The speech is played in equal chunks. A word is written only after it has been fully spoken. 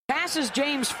passes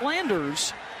James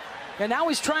Flanders, and now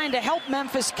he's trying to help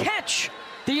Memphis catch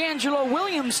the Angelo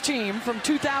Williams team from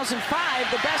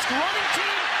 2005, the best running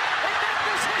team in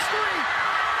Memphis history.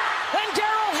 And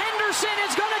Darrell Henderson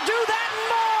is going to do that and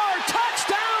more.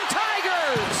 Touchdown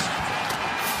Tigers!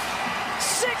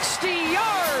 60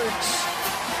 yards.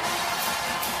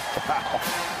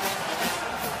 Wow.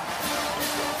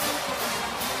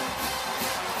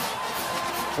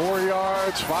 4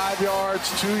 yards, 5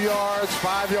 yards, 2 yards,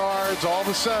 5 yards. All of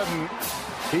a sudden,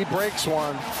 he breaks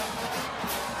one.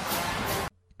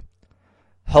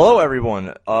 Hello,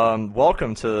 everyone.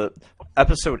 Welcome to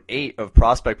episode 8 of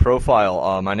Prospect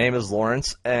Profile. My name is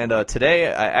Lawrence, and today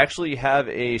I actually have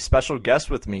a special guest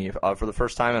with me for the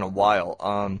first time in a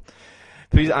while.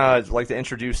 Please, I'd like to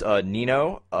introduce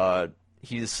Nino.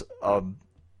 He's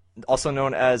also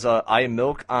known as I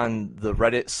Milk on the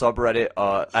Reddit subreddit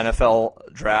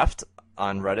NFL Draft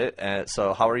on Reddit.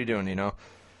 So how are you doing, Nino?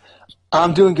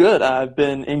 I'm doing good. I've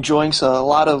been enjoying a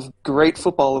lot of great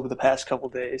football over the past couple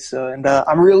of days, and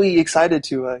I'm really excited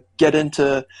to get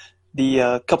into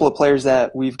the couple of players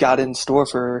that we've got in store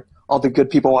for all the good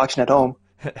people watching at home.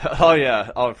 Oh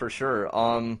yeah, for sure.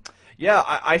 Yeah,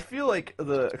 I feel like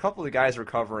a couple of the guys we're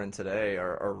covering today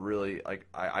are really like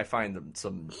I find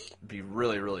them be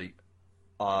really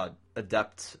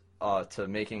adept to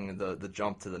making the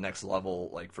jump to the next level,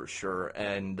 like for sure.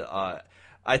 And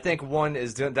I think one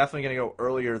is definitely going to go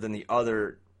earlier than the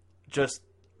other, just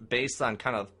based on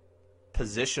kind of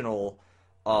positional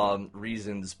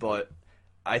reasons. But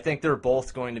I think they're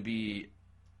both going to be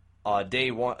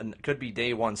day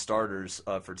one starters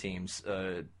for teams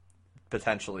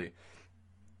potentially.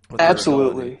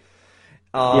 Absolutely.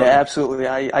 Yeah, absolutely.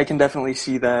 I can definitely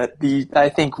see that. I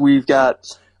think we've got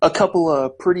a couple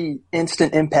of pretty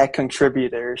instant impact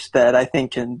contributors that I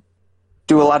think can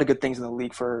do a lot of good things in the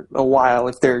league for a while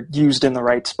if they're used in the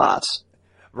right spots.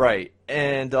 Right.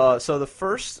 And so the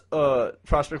first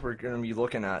prospect we're going to be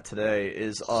looking at today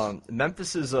is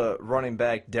Memphis's running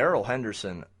back Darrell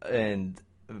Henderson. And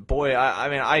boy,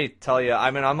 I tell you,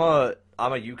 I'm a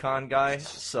UConn guy,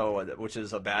 so which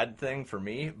is a bad thing for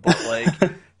me. But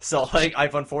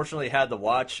I've unfortunately had to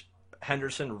watch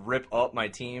Henderson rip up my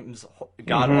team's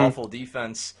god awful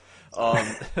defense.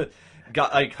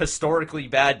 Got historically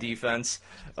bad defense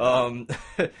all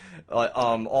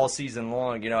season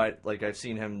long. You know, I've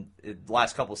seen him the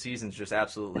last couple seasons just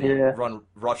absolutely run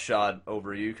roughshod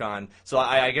over UConn. So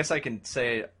I guess I can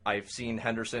say I've seen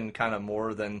Henderson kind of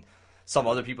more than some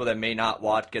other people that may not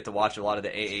get to watch a lot of the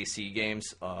AAC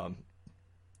games.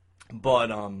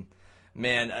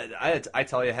 Man, I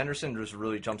tell you, Henderson just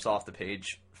really jumps off the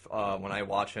page when I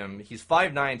watch him. He's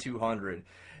 5'9", 200,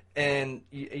 and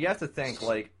you have to think,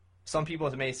 like, some people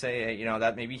may say, you know,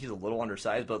 that maybe he's a little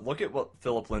undersized, but look at what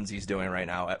Philip Lindsay's doing right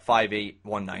now at 5'8",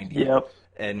 190. Yep.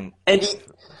 And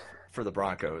for the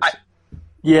Broncos.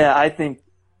 I think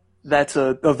that's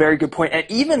a very good point. And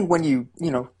even when you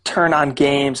turn on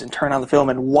games and turn on the film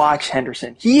and watch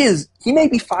Henderson, he may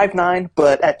be 5'9",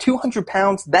 but at 200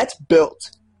 pounds, that's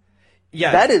built.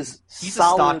 Yeah, that is he's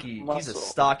solid He's muscle. A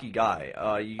stocky guy.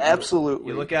 Absolutely.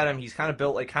 You look at him; he's kind of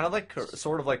built like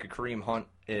sort of like a Kareem Hunt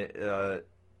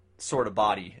sort of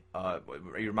body.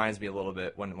 He reminds me a little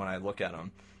bit when I look at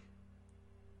him.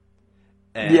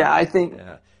 And, I think.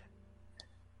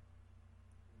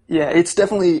 Yeah, it's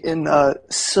definitely in a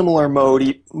similar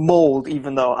mold,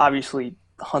 even though obviously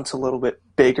Hunt's a little bit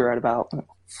bigger at about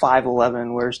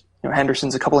 5'11", whereas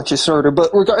Henderson's a couple inches shorter. But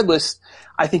regardless,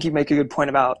 I think you make a good point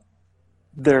about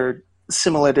their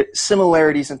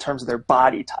similarities in terms of their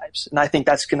body types. And I think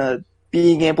that's going to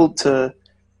being able to,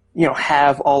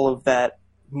 have all of that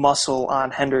muscle on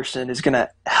Henderson is going to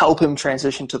help him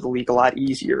transition to the league a lot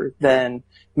easier than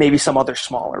maybe some other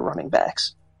smaller running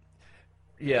backs.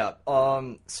 Yeah.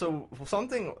 So one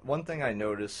thing I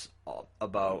notice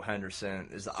about Henderson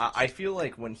is I feel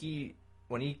like when he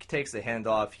takes the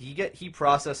handoff, he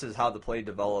processes how the play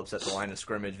develops at the line of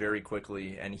scrimmage very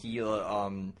quickly, and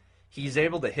he's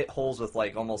able to hit holes with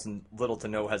like almost little to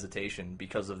no hesitation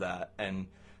because of that, and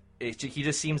he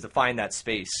just seems to find that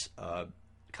space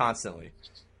constantly.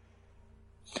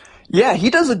 Yeah,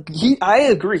 he does. I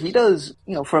agree. He does.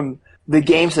 From the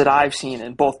games that I've seen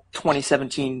in both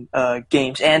 2017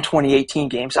 games and 2018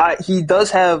 games, he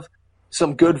does have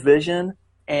some good vision.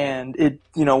 And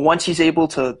once he's able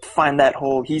to find that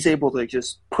hole, he's able to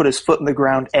just put his foot in the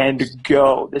ground and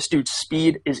go. This dude's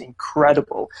speed is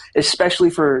incredible, especially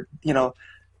for,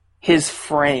 his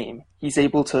frame. He's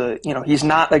able to, he's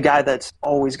not a guy that's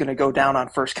always going to go down on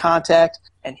first contact,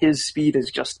 and his speed is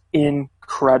just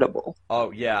incredible.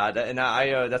 Oh yeah, and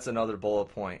that's another bullet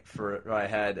point for I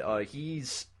had.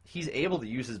 He's he's able to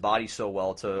use his body so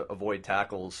well to avoid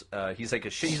tackles. He's like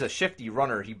he's a shifty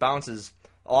runner. He bounces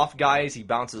off guys. He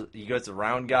goes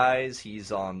around guys. He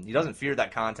doesn't fear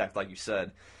that contact, like you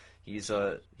said. He's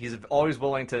always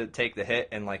willing to take the hit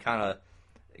and like kind of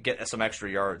get some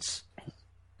extra yards.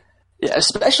 Yeah,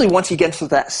 especially once he gets to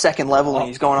that second level and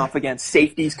he's going off against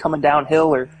safeties coming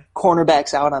downhill or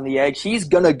cornerbacks out on the edge. He's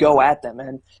gonna go at them,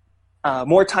 and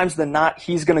more times than not,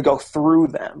 he's gonna go through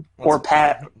them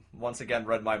Once again,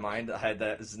 read my mind. I had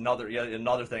that is another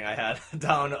thing I had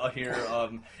down here.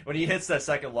 When he hits that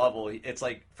second level, it's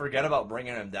like forget about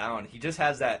bringing him down. He just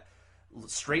has that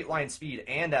straight line speed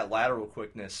and that lateral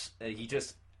quickness.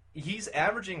 He's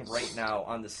averaging right now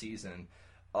on the season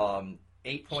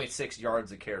 8.6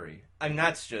 yards a carry. I mean,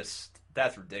 that's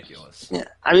ridiculous. Yeah,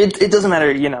 I mean, it doesn't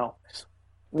matter. A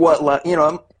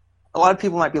lot of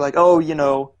people might be like, oh,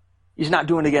 he's not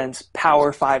doing it against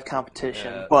Power 5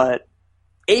 competition, but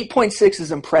 8.6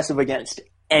 is impressive against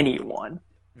anyone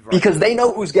because they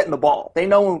know who's getting the ball. They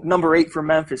know number 8 for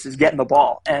Memphis is getting the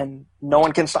ball, and no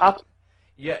one can stop him.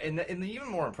 Yeah, and the even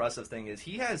more impressive thing is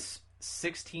he has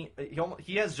he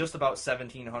has just about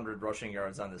 1,700 rushing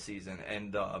yards on the season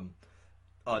and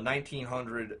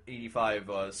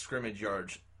 1,985 scrimmage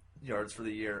yards for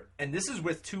the year, and this is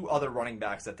with 2 other running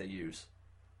backs that they use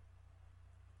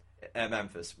at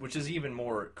Memphis, which is even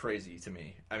more crazy to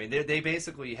me. I mean, they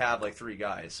basically have like 3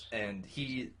 guys, and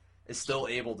he is still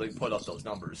able to put up those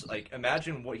numbers. Like,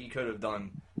 imagine what he could have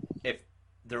done if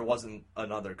there wasn't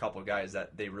another couple guys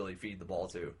that they really feed the ball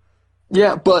to.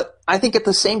 Yeah, but I think at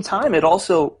the same time it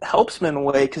also helps him in a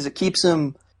way because it keeps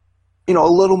him, a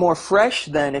little more fresh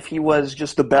than if he was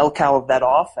just the bell cow of that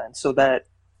offense, so that,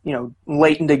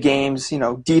 late into games,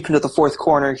 deep into the fourth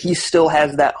quarter, he still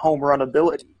has that home run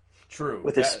ability. True.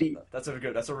 With his speed. That's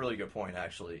a really good point,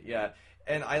 actually. Yeah.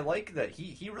 And I like that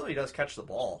he really does catch the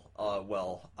ball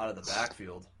well out of the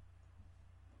backfield.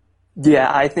 Yeah,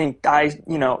 I think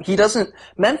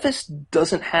Memphis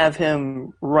doesn't have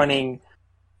him running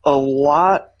a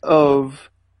lot of,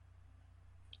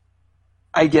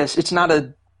 I guess it's not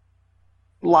a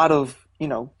lot of,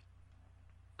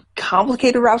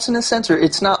 complicated routes in a sense, or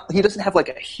he doesn't have like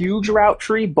a huge route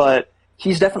tree, but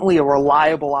he's definitely a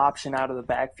reliable option out of the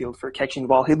backfield for catching the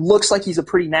ball. He looks like he's a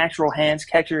pretty natural hands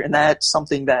catcher, and that's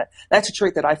a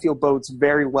trait that I feel bodes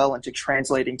very well into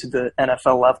translating to the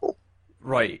NFL level.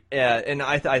 Right. Yeah, and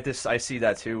I see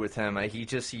that too with him. He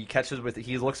catches with it.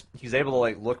 He's able to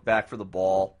like look back for the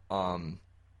ball.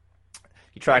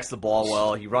 He tracks the ball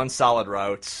well. He runs solid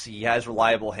routes. He has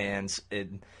reliable hands.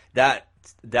 And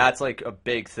that's like a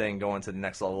big thing going to the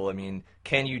next level. I mean,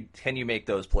 can you make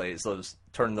those plays?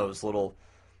 Turn those little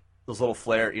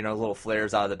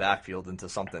flares out of the backfield into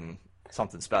something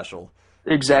special.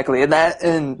 Exactly,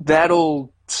 and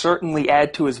that'll certainly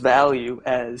add to his value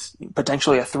as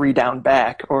potentially a 3-down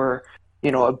back, or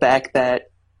a back that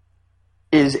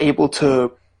is able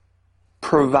to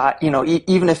provide.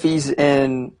 Even if he's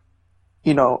in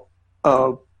a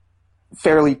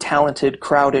fairly talented,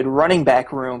 crowded running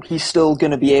back room, he's still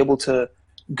going to be able to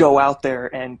go out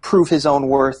there and prove his own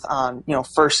worth on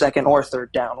first, second, or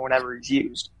third down whenever he's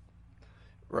used.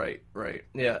 Right.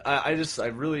 Yeah, I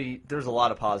really, there's a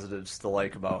lot of positives to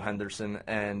like about Henderson,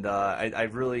 and I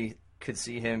really could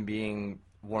see him being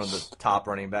one of the top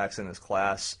running backs in his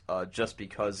class, just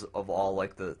because of all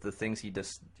like the things he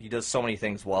does. He does so many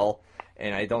things well,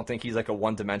 and I don't think he's like a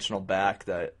one-dimensional back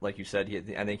that, like you said,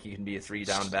 I think he can be a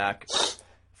 3-down back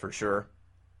for sure.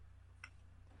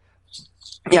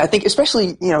 Yeah, I think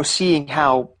especially seeing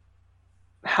how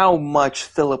much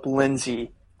Phillip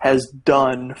Lindsay has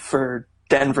done for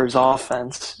Denver's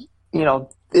offense,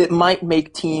 it might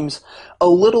make teams a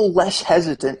little less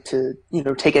hesitant to,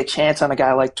 take a chance on a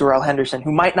guy like Darrell Henderson,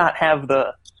 who might not have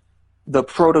the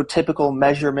prototypical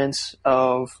measurements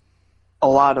of a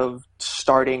lot of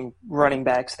starting running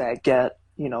backs that get,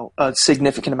 a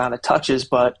significant amount of touches.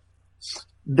 But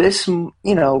this,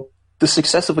 the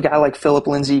success of a guy like Phillip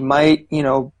Lindsay might,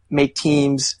 make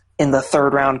teams in the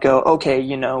third round go, okay,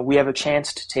 we have a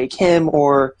chance to take him,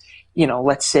 or,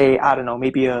 let's say, I don't know,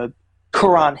 maybe a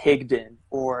Karan Higdon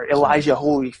or Elijah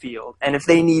Holyfield. And if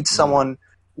they need someone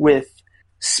with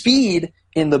speed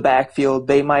in the backfield,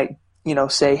 they might,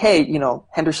 say, hey,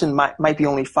 Henderson might be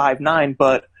only 5'9",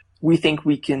 but we think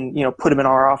we can, put him in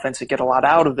our offense and get a lot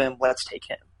out of him. Let's take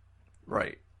him.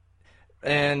 Right.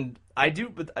 And I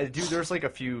do, there's like a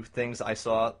few things I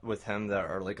saw with him that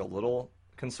are like a little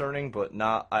concerning, but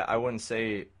not, I wouldn't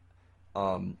say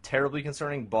terribly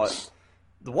concerning, but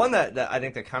the one that I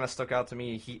think that kind of stuck out to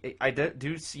me, I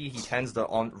do see he tends to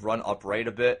run upright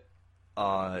a bit.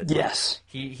 Yes.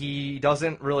 He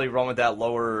doesn't really run with that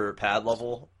lower pad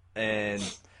level and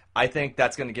I think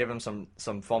that's going to give him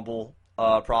some fumble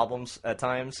problems at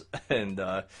times. And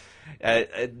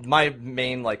my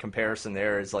main comparison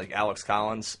there is Alex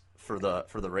Collins for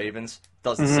the Ravens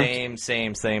does the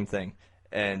same thing,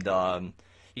 and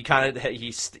he kind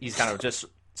of just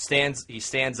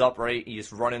stands upright.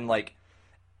 He's running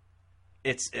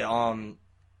it's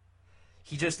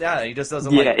he just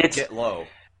doesn't get low.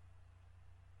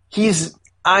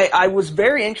 I was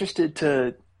very interested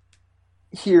to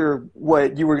hear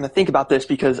what you were going to think about this,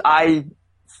 because I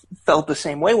felt the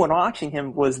same way when watching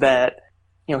him, was that,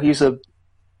 he's a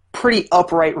pretty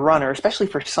upright runner, especially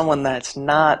for someone that's he's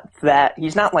not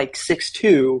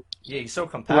 6'2". Yeah, he's so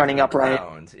compact running upright.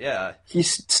 Around. Yeah.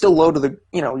 He's still low to the,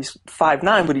 he's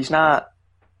 5'9", but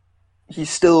he's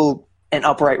still an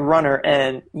upright runner.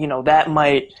 And,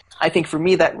 I think for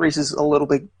me, that raises a little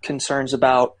bit concerns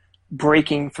about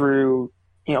breaking through,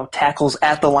 tackles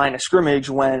at the line of scrimmage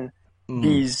when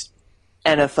these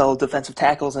NFL defensive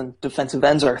tackles and defensive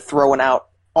ends are throwing out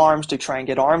arms to try and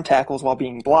get arm tackles while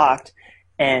being blocked.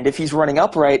 And if he's running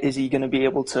upright, is he going to be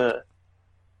able to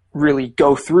really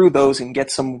go through those and get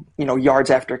some, yards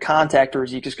after contact, or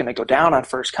is he just going to go down on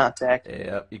first contact?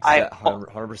 Yeah, I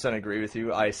 100% agree with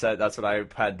you. I said that's what I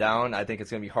had down. I think it's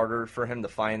going to be harder for him to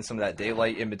find some of that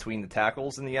daylight in between the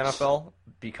tackles in the NFL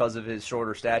because of his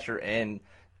shorter stature and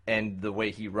the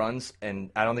way he runs, and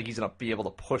I don't think he's going to be able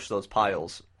to push those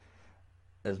piles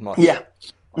as much. Yeah.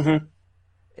 Mm-hmm.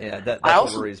 Yeah, that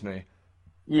also worries me.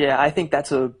 Yeah, I think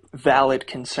that's a valid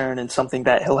concern and something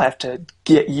that he'll have to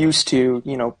get used to,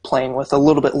 playing with a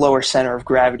little bit lower center of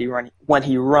gravity when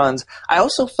he runs. I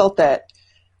also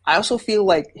feel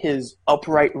like his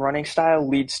upright running style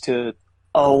leads to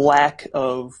a lack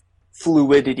of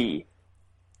fluidity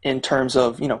in terms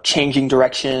of, changing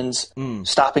directions,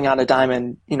 stopping on a dime,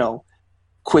 and,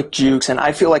 quick jukes. And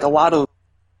I feel like a lot of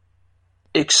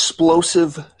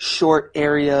explosive short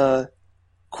area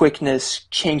quickness,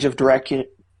 change of direction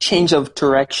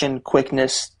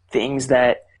quickness, things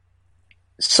that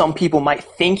some people might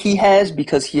think he has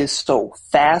because he is so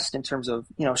fast in terms of,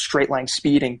 straight line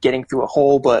speed and getting through a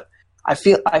hole. But I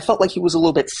felt like he was a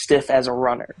little bit stiff as a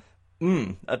runner.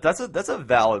 That's a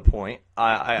valid point.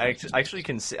 I actually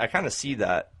can see, I kind of see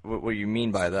that, what you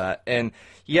mean by that. And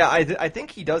yeah, I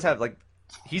think he does have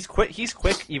he's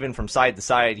quick even from side to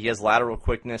side. He has lateral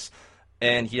quickness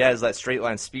and he has that straight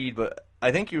line speed, but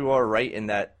I think you are right in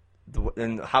that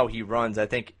in how he runs. I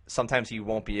think sometimes he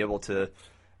won't be able to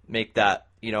make that,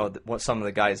 what some of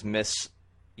the guys miss,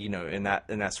 in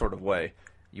that sort of way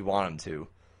you want him to.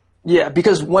 Yeah,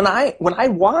 because when I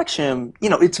watch him,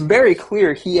 it's very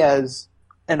clear he has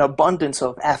an abundance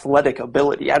of athletic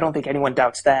ability. I don't think anyone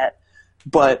doubts that.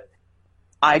 But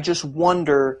I just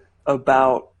wonder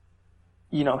about,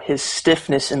 his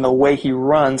stiffness in the way he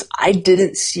runs. I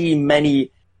didn't see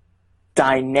many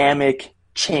dynamic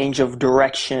change of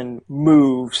direction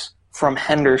moves from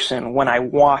Henderson when I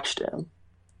watched him.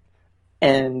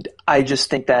 And I just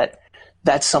think that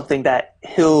that's something that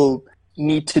he'll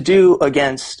need to do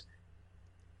against,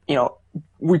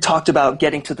 we talked about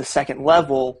getting to the second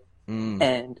level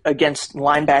and against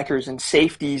linebackers and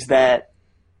safeties that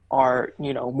are,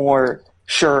 more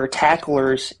sure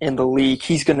tacklers in the league.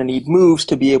 He's going to need moves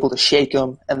to be able to shake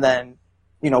them and then,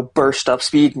 burst up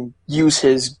speed and use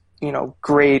his,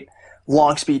 great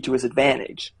long speed to his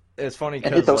advantage. It's funny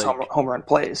and hit those home run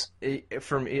plays.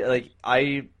 For me,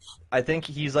 I think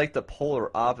he's the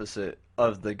polar opposite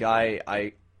of the guy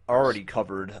I already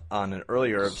covered on an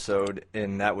earlier episode,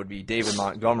 and that would be David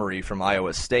Montgomery from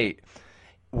Iowa State,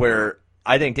 where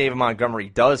I think David Montgomery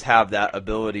does have that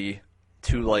ability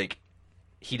to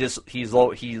he runs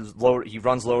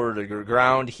lower to the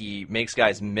ground, he makes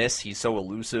guys miss, he's so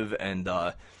elusive, and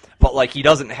but he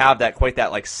doesn't have that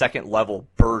second level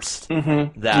burst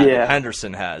that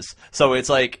Henderson has. So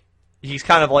it's he's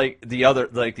kind of the other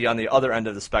on the other end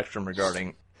of the spectrum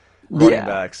regarding running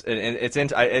backs, and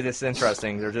it's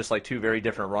interesting. They're just two very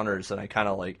different runners, and I kind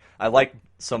of I like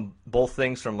both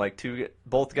things from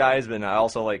both guys, but I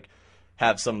also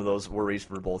have some of those worries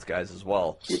for both guys as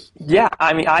well. Yeah,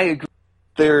 I mean, I agree.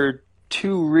 They're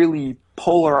two really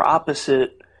polar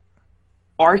opposite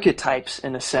archetypes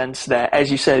in a sense that,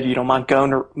 as you said,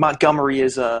 Montgomery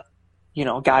is a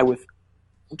guy with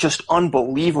just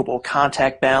unbelievable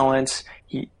contact balance.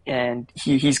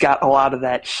 He's got a lot of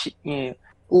that, a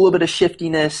little bit of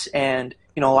shiftiness and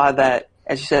a lot of that,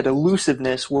 as you said,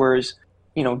 elusiveness. Whereas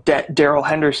Darrell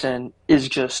Henderson is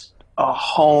just a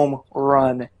home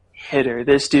run hitter.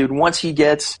 This dude, once he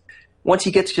gets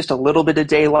just a little bit of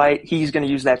daylight, he's going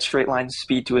to use that straight line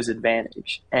speed to his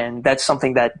advantage. And that's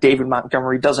something that David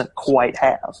Montgomery doesn't quite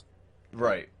have.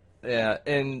 Right. Yeah,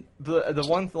 and the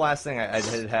one last thing I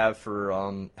did have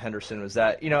for Henderson was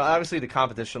that, obviously the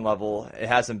competition level, it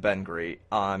hasn't been great.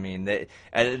 I mean,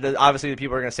 obviously the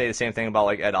people are going to say the same thing about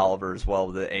like Ed Oliver as well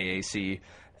with the AAC,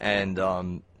 and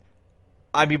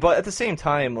I mean, but at the same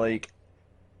time, like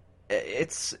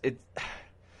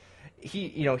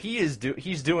he's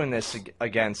doing this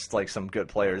against like some good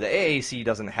players. The AAC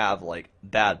doesn't have like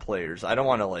bad players. I don't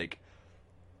want to like,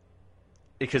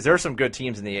 because there are some good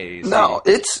teams in the AAC. No,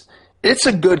 it's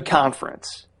a good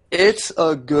conference. It's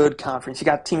a good conference. You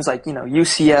got teams like,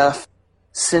 UCF,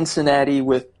 Cincinnati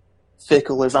with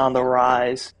Fickle is on the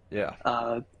rise.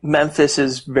 Yeah. Memphis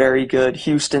is very good.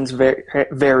 Houston's very,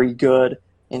 very good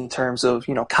in terms of,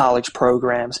 college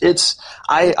programs.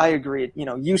 I agree.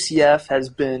 UCF has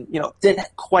been,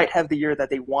 didn't quite have the year that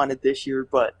they wanted this year,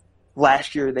 but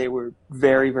last year they were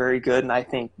very, very good, and I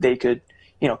think they could,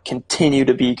 continue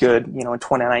to be good, in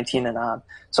 2019 and on.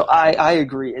 So I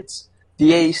agree.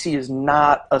 The AAC is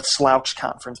not a slouch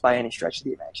conference by any stretch of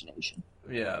the imagination.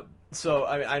 Yeah. So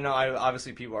I know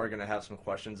obviously people are going to have some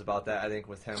questions about that, I think,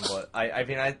 with him, but I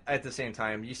mean at the same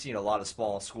time, you've seen a lot of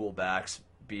small school backs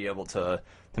be able to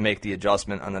make the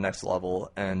adjustment on the next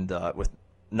level, and with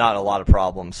not a lot of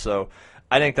problems. So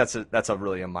I think that's a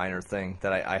really a minor thing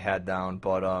that I had down,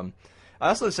 but I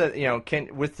also said,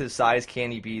 with his size, can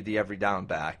he be the every down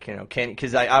back?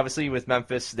 Because obviously with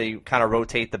Memphis, they kind of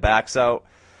rotate the backs out,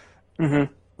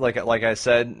 like I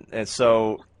said, and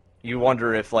so you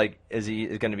wonder if is he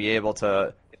going to be able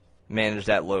to manage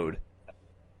that load?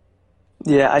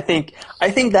 Yeah, I think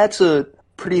that's a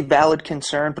pretty valid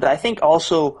concern, but I think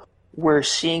also we're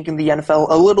seeing in the NFL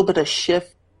a little bit of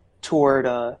shift toward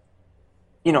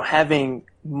having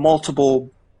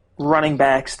multiple running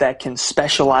backs that can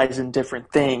specialize in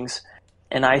different things.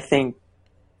 And I think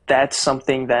that's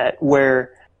something that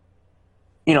where,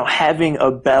 having a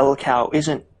bell cow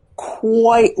isn't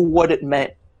quite what it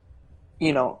meant,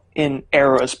 in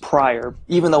eras prior,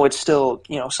 even though it's still,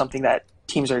 something that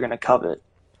teams are going to covet.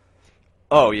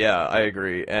 Oh yeah, I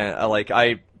agree. And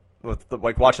with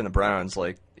watching the Browns,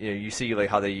 you see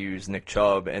how they use Nick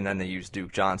Chubb and then they use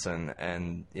Duke Johnson,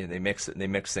 and they mix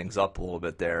things up a little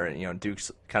bit there. And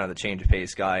Duke's kind of the change of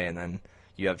pace guy, and then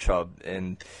you have Chubb,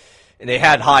 and they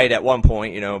had Hyde at one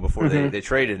point, before they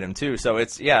traded him too. So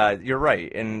you're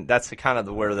right, and that's kind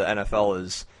of where the NFL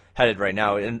is headed right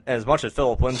now. And as much as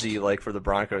Phillip Lindsay, for the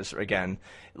Broncos again,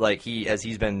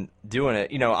 he's been doing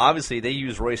it. Obviously they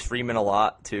use Royce Freeman a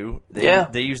lot too.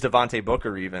 They use Devontae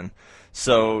Booker even.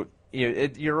 So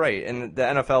you're right, and the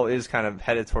NFL is kind of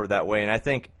headed toward that way, and I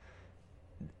think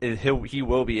he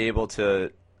will be able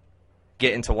to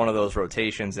get into one of those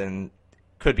rotations and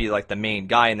could be the main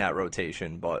guy in that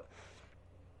rotation. But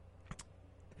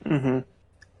yeah,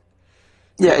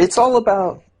 it's all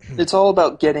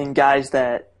about getting guys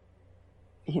that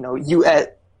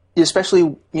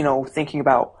especially thinking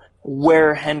about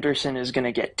where Henderson is going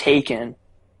to get taken,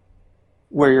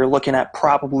 where you're looking at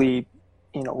probably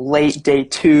late day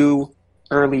 2,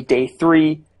 early day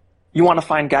 3, you want to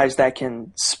find guys that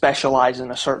can specialize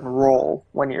in a certain role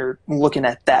when you're looking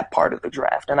at that part of the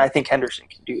draft. And I think Henderson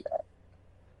can do that.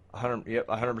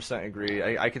 100%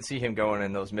 agree. I can see him going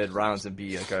in those mid rounds and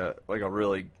be a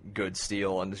really good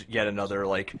steal, and yet another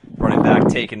running back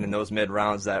taken in those mid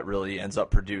rounds that really ends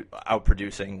up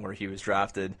outproducing where he was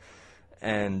drafted.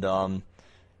 And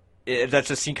that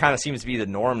just kind of seems to be the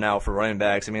norm now for running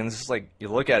backs. I mean, it's just you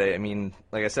look at it. I mean,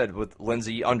 like I said, with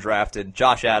Lindsey undrafted,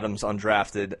 Josh Adams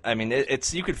undrafted. I mean,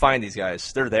 you could find these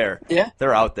guys. They're there. Yeah,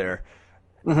 they're out there.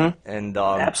 Mm-hmm. And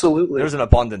absolutely, there's an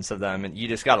abundance of them, and you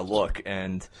just got to look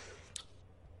and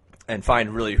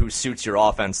find really who suits your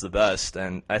offense the best.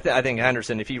 And I think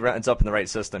Henderson, if he ends up in the right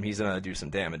system, he's going to do some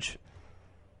damage.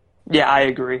 Yeah, I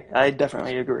agree. I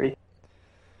definitely agree.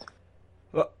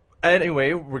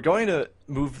 Anyway, we're going to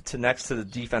move next to the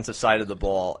defensive side of the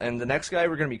ball, and the next guy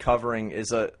we're going to be covering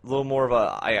is a little more of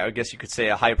I guess you could say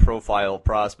a high-profile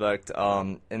prospect,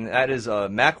 and that is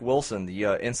Mack Wilson, the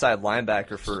inside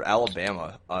linebacker for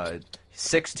Alabama,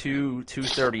 6'2",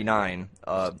 239,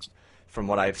 from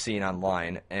what I've seen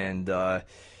online. And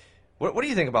what do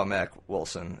you think about Mack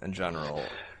Wilson in general?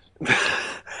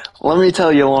 Let me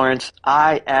tell you, Lawrence,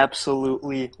 I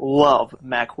absolutely love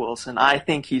Mack Wilson. I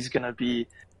think he's going to be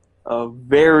a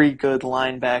very good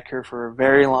linebacker for a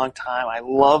very long time. I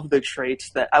love the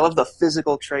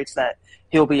physical traits that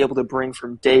he'll be able to bring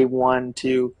from day one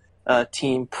to a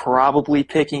team probably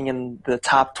picking in the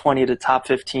top 20 to top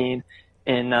 15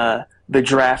 in the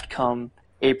draft come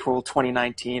April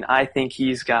 2019. I think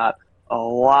he's got a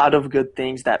lot of good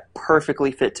things that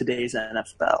perfectly fit today's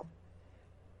NFL.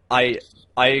 I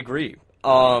agree.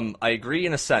 I agree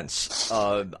in a sense.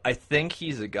 I think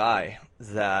he's a guy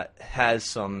that has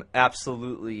some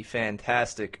absolutely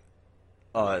fantastic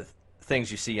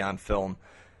things you see on film,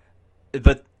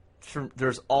 but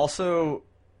there's also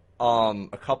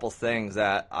a couple things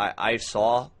that I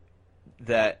saw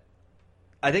that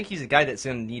I think he's a guy that's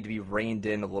going to need to be reined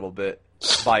in a little bit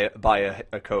by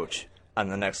a coach on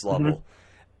the next level.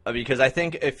 Because I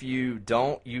think if you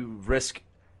don't, you risk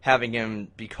having him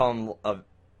become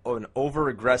an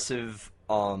over-aggressive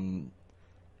and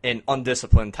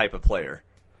undisciplined type of player.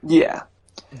 Yeah.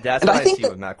 That's what I see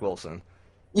with Mack Wilson.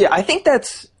 Yeah, I think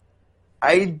that's –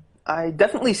 I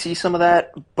definitely see some of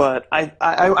that, but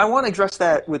I want to address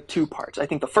that with two parts. I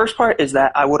think the first part is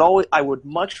that I would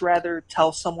much rather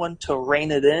tell someone to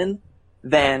rein it in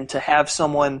than to have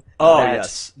someone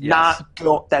that's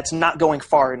not going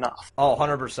far enough.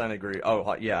 100% agree.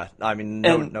 Oh, yeah. I mean,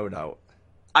 no doubt.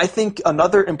 I think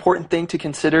another important thing to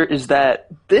consider is that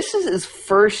this is his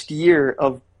first year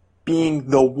of being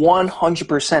the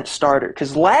 100% starter.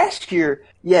 Because last year,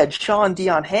 you had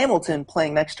Dion Hamilton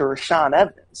playing next to Rashaan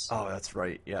Evans. Oh, that's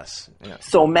right. Yes. Yeah.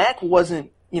 So Mack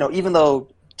wasn't, even though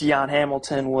Dion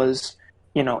Hamilton was,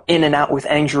 in and out with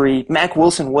injury, Mack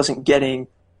Wilson wasn't getting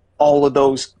all of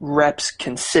those reps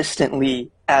consistently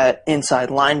at inside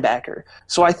linebacker.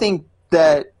 So I think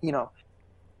that,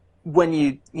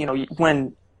 when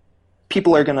when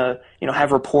people are going to,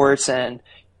 have reports and,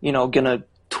 going to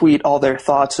tweet all their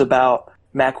thoughts about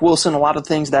Mack Wilson, a lot of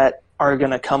things that are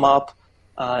going to come up,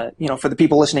 for the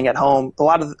people listening at home,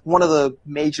 one of the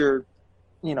major,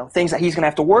 things that he's going to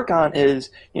have to work on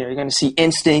is, you're going to see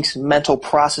instincts, mental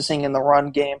processing in the run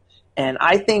game. And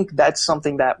I think that's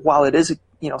something that, while it is,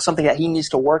 something that he needs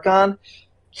to work on,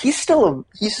 he's still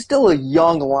a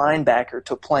young linebacker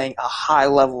to playing a high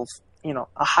level,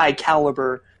 a high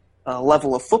caliber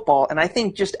level of football. And I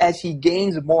think just as he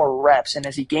gains more reps and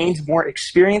as he gains more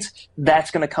experience,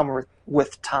 that's going to come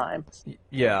with time.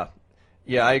 Yeah,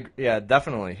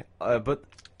 definitely. But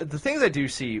the things I do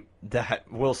see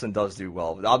that Wilson does do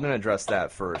well, I'm going to address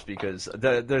that first because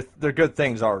their good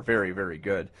things are very, very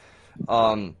good.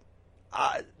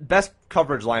 Best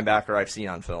coverage linebacker I've seen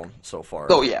on film so far.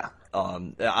 Oh yeah.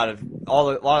 Out of a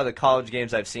lot of the college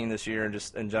games I've seen this year and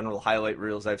just in general highlight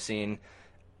reels I've seen,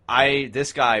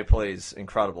 this guy plays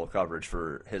incredible coverage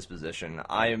for his position.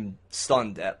 I am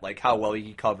stunned at how well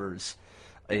he covers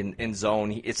in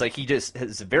zone. It's like he just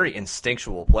is a very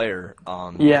instinctual player.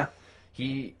 Yeah.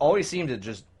 He always seemed to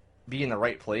just be in the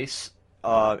right place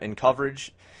in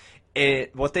coverage.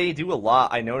 What they do a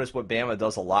lot, I notice what Bama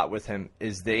does a lot with him,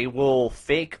 is they will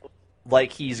fake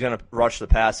like he's going to rush the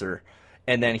passer,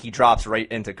 and then he drops right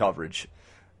into coverage.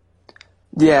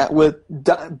 Yeah,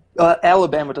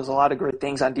 Alabama does a lot of great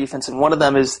things on defense, and one of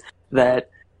them is that,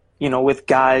 with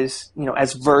guys,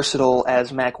 as versatile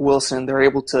as Mack Wilson, they're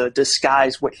able to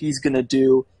disguise what he's going to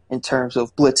do in terms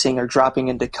of blitzing or dropping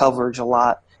into coverage a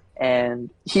lot. And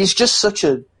he's just such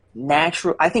a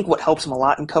natural – I think what helps him a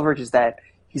lot in coverage is that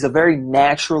he's a very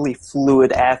naturally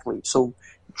fluid athlete. So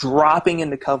dropping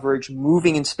into coverage,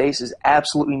 moving in space is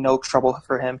absolutely no trouble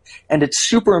for him. And it's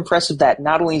super impressive that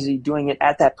not only is he doing it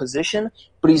at that position,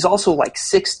 but he's also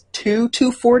 6'2",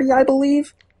 240, I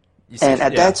believe. And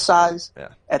at that size,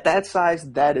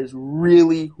 that is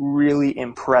really, really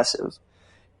impressive.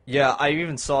 Yeah, I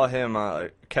even saw him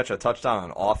catch a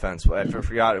touchdown on offense. I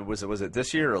forgot, was it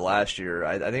this year or last year?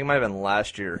 I think it might have been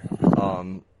last year.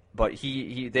 But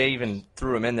they even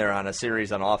threw him in there on a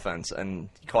series on offense, and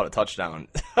he caught a touchdown.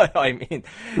 I mean,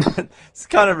 it's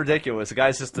kind of ridiculous. The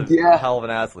guy's just a hell of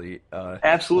an athlete.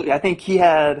 Absolutely. I think he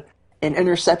had an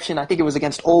interception. I think it was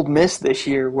against Ole Miss this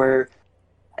year where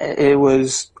it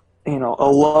was, a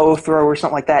low throw or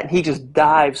something like that, and he just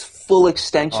dives full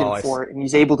extension for it, and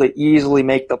he's able to easily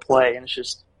make the play, and it's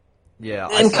just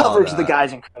and coverage, the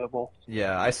guy's incredible.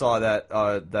 Yeah, I saw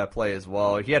that play as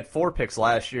well. He had 4 picks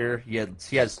last year. He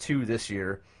has 2 this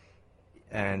year,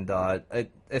 and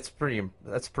that's pretty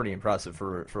impressive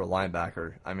for a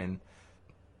linebacker. I mean,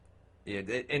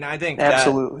 and I think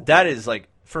absolutely that is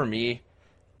for me,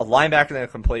 a linebacker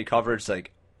that can play coverage.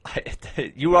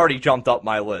 You already jumped up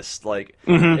my list.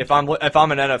 If I'm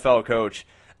an NFL coach,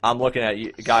 I'm looking at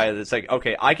a guy that's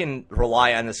okay, I can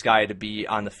rely on this guy to be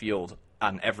on the field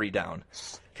on every down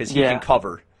because he can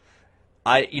cover.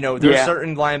 There's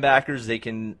certain linebackers they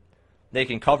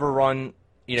can cover run,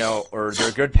 or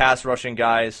they're good pass rushing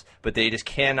guys, but they just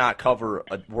cannot cover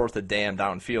worth a damn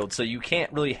downfield. So you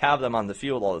can't really have them on the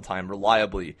field all the time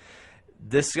reliably.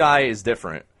 This guy is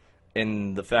different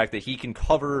in the fact that he can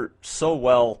cover so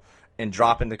well and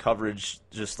drop into coverage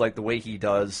just like the way he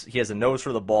does. He has a nose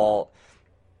for the ball.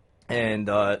 And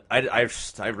I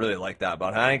really like that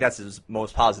about him. I think that's his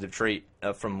most positive trait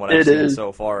from what I've seen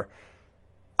so far.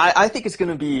 I think it's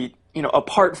going to be,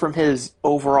 apart from his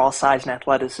overall size and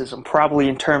athleticism, probably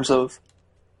in terms of,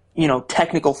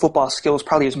 technical football skills,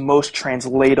 probably his most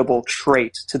translatable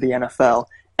trait to the NFL.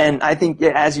 And I think,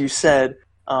 as you said,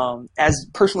 as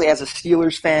a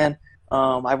Steelers fan,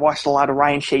 I've watched a lot of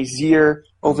Ryan Shazier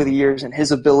over the years, and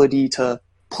his ability to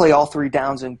play all three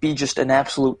downs and be just an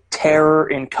absolute terror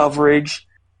in coverage,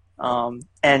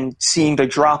 and seeing the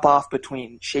drop-off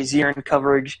between Shazier in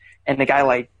coverage and a guy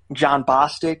like John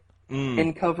Bostic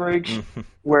in coverage,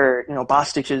 where,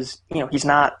 Bostic is,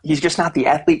 he's just not the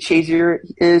athlete Shazier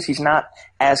is. He's not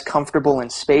as comfortable in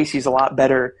space. He's a lot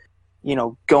better,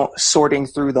 sorting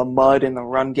through the mud in the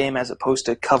run game as opposed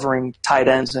to covering tight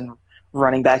ends and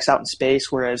running backs out in space,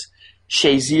 whereas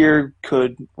Shazier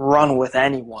could run with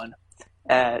anyone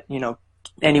at,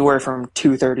 anywhere from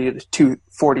 230 to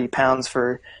 240 pounds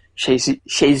for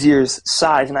Shazier's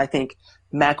size. And I think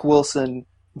Mack Wilson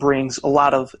brings a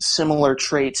lot of similar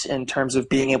traits in terms of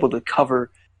being able to cover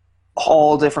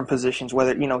all different positions,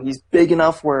 whether, he's big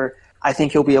enough where I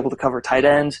think he'll be able to cover tight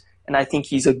ends, and I think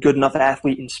he's a good enough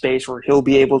athlete in space where he'll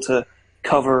be able to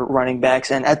cover running backs,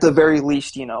 and at the very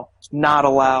least, not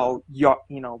allow,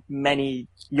 many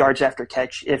yards after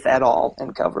catch, if at all,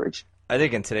 in coverage. I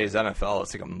think in today's NFL,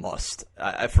 it's like a must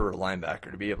for a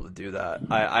linebacker to be able to do that.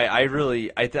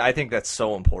 I think that's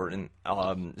so important.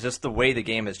 Just the way the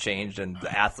game has changed and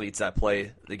the athletes that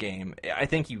play the game, I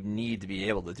think you need to be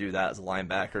able to do that as a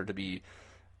linebacker to be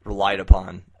relied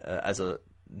upon as a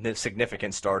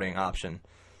significant starting option.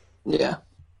 Yeah.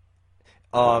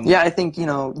 I think, you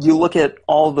look at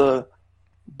all the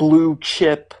blue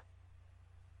chip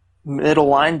middle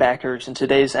linebackers in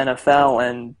today's NFL,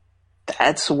 and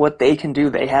that's what they can do.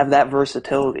 They have that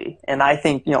versatility. And I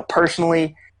think,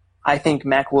 personally, I think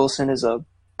Mack Wilson is a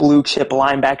blue chip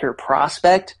linebacker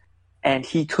prospect, and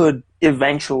he could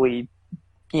eventually,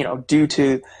 due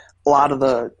to a lot of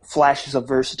the flashes of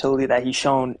versatility that he's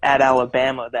shown at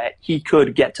Alabama, that he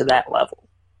could get to that level.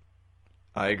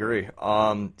 I agree.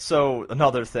 So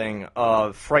another thing,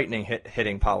 frightening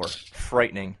hitting power.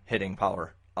 Frightening hitting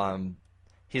power.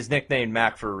 He's nicknamed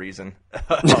Mac for a reason.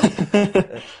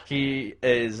 He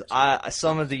is.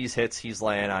 Some of these hits he's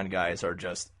laying on guys are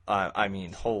just.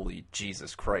 Holy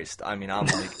Jesus Christ! I'm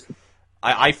like,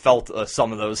 I felt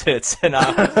some of those hits, and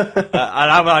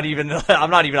I'm not even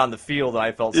on the field.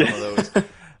 I felt some of those.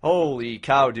 Holy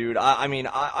cow, dude! I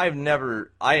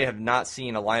have not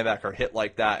seen a linebacker hit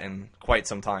like that in quite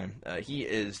some time. He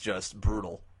is just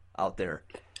brutal out there.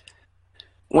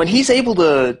 When he's able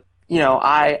to,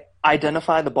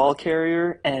 identify the ball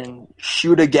carrier and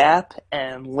shoot a gap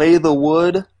and lay the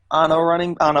wood on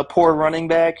a poor running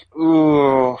back.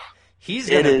 Ooh, he's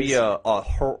going to be a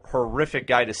horrific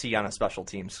guy to see on a special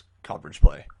teams coverage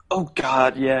play. Oh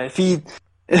God, yeah. If he,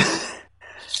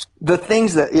 the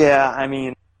things that,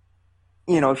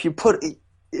 if you put,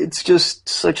 it's just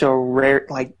such a rare,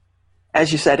 like,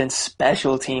 as you said, in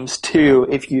special teams too.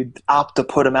 If you opt to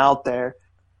put him out there,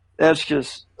 that's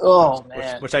just. Oh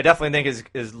man! Which I definitely think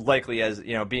is likely, as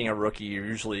being a rookie, you're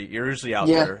usually out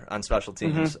there on special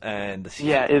teams, and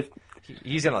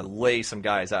he's gonna lay some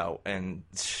guys out, and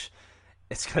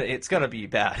it's gonna be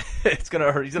bad. It's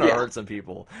gonna hurt. He's gonna hurt some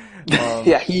people.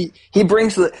 He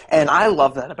brings and I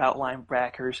love that about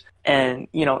linebackers, and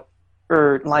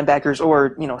or linebackers,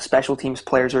 or special teams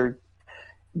players, or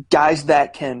guys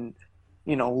that can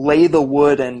lay the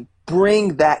wood and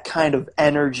bring that kind of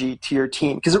energy to your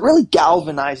team, because it really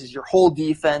galvanizes your whole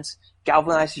defense,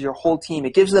 galvanizes your whole team.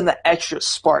 It gives them that extra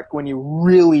spark when you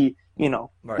really,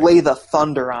 lay the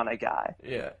thunder on a guy.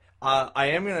 Yeah. I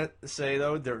am going to say,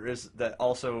 though, I'm going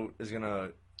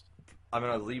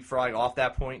to leapfrog off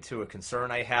that point to a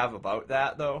concern I have about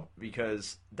that, though,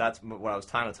 because that's what I was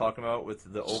kind of talking about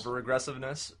with the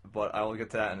over-aggressiveness, but I will get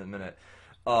to that in a minute.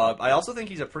 I also think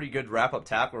he's a pretty good wrap-up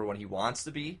tackler when he wants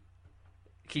to be.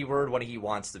 Keyword, when he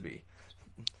wants to be.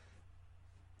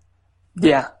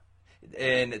 Yeah.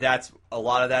 And that's a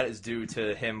lot of that is due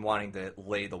to him wanting to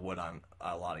lay the wood on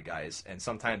a lot of guys. And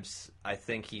sometimes I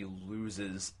think he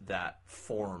loses that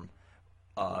form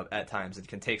at times and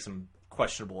can take some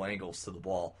questionable angles to the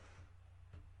ball.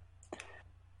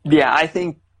 Yeah, I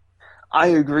think I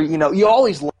agree. You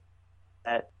always look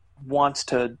that wants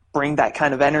to bring that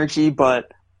kind of energy, but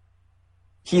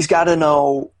he's got to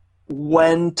know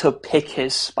when to pick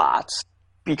his spots,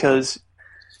 because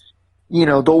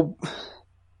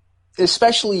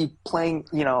especially playing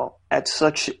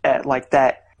at like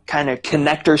that kind of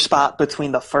connector spot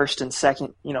between the first and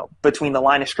second, between the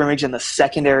line of scrimmage and the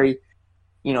secondary,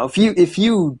 if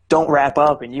you don't wrap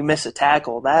up and you miss a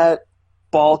tackle, that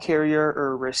ball carrier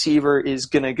or receiver is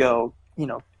going to go,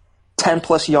 10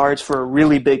 plus yards for a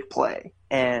really big play.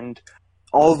 And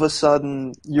all of a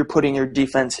sudden you're putting your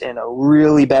defense in a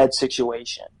really bad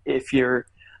situation if you're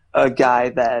a guy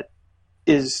that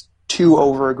is too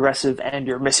over aggressive and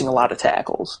you're missing a lot of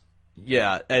tackles.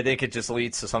 Yeah, I think it just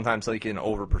leads to sometimes like an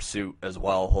over pursuit as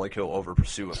well. Like he'll over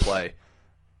pursue a play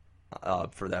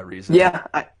for that reason. Yeah,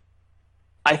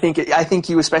 I think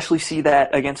you especially see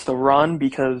that against the run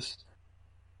because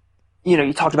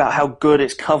you talked about how good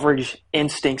his coverage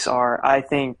instincts are. I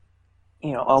think a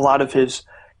lot of his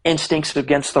instincts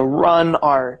against the run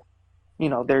are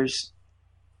there's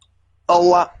a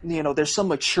lot there's some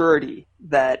maturity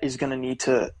that is going to need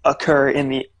to occur in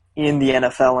the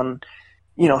NFL and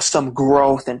some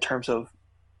growth in terms of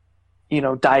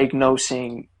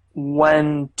diagnosing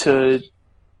when to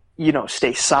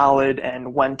stay solid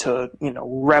and when to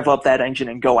rev up that engine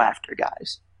and go after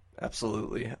guys.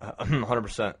 Absolutely,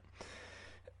 100%.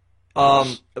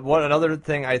 Another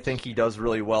thing I think he does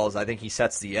really well is I think he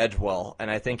sets the edge well,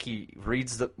 and I think he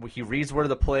reads where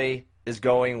the play is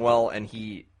going well, and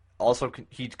he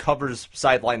covers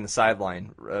sideline to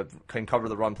sideline, can cover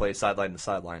the run play sideline to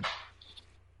sideline.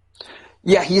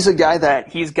 Yeah, he's a guy that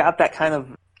he's got that kind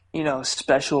of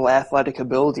special athletic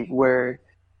ability where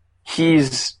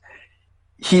he's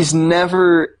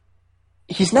never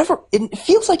it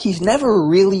feels like he's never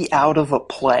really out of a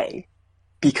play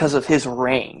because of his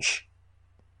range.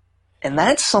 And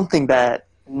that's something that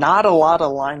not a lot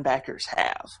of linebackers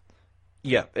have.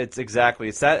 Yeah, it's that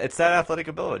athletic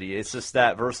ability. It's just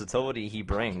that versatility he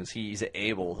brings. He's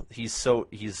so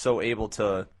able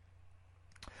to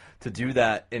do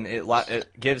that, and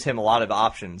it gives him a lot of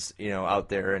options, out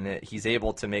there, and he's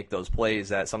able to make those plays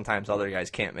that sometimes other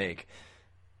guys can't make.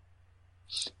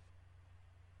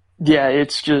 Yeah,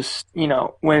 it's just,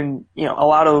 when, a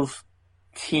lot of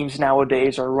teams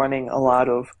nowadays are running a lot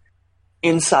of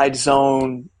inside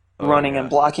zone running and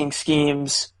blocking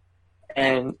schemes,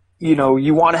 and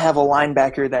you want to have a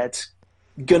linebacker that's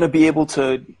going to be able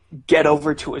to get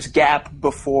over to his gap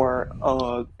before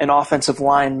an offensive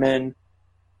lineman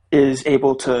is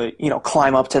able to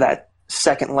climb up to that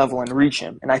second level and reach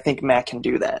him, and I think Matt can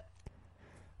do that.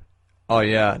 Oh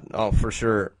yeah, for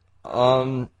sure.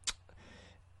 But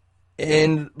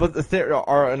there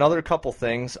are another couple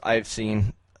things I've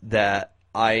seen that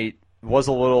I was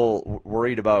a little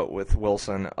worried about with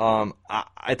Wilson.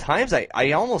 At times,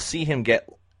 I almost see him get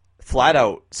flat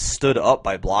out stood up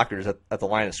by blockers at the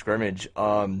line of scrimmage.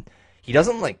 He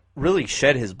doesn't really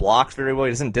shed his blocks very well.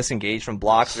 He doesn't disengage from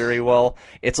blocks very well.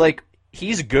 It's like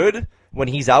he's good when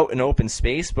he's out in open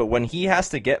space, but when he has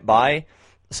to get by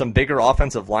some bigger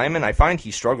offensive linemen, I find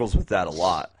he struggles with that a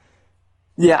lot.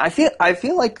 Yeah, I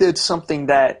feel like it's something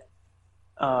that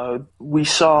we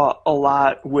saw a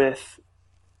lot with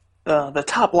the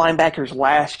top linebackers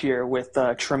last year with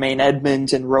Tremaine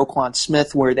Edmonds and Roquan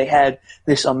Smith, where they had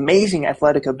this amazing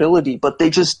athletic ability, but they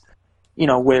just, they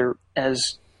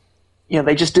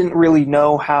just didn't really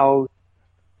know how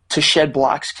to shed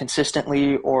blocks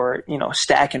consistently or,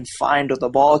 stack and find the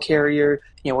ball carrier.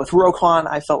 With Roquan,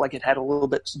 I felt like it had a little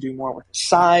bit to do more with his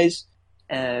size.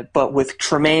 But with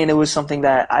Tremaine, it was something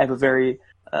that I have a very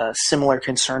similar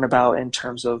concern about in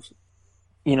terms of,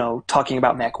 talking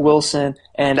about Mack Wilson.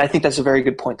 And I think that's a very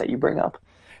good point that you bring up.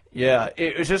 Yeah,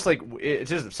 it's just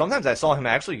sometimes I saw him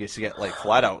actually just get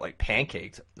flat out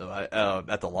pancaked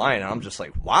at the line, and I'm just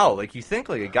like, wow, you think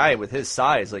a guy with his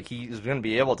size, he's going to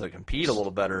be able to compete a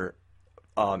little better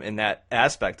in that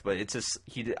aspect, but it's just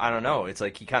I don't know, it's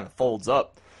he kind of folds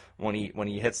up when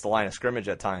he hits the line of scrimmage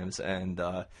at times, and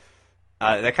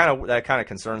that kind of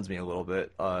concerns me a little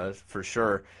bit for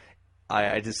sure.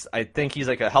 I think he's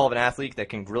a hell of an athlete that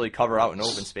can really cover out in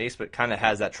open space, but kind of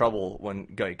has that trouble when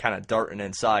kind of darting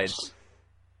inside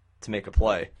to make a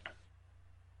play.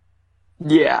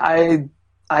 Yeah,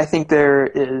 I think there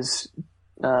is,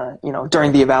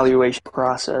 during the evaluation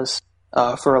process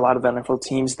for a lot of NFL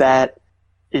teams, that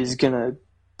is going to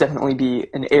definitely be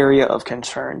an area of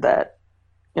concern that,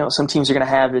 some teams are going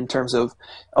to have in terms of,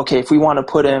 okay, if we want to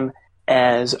put him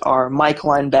as our Mike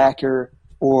linebacker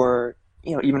or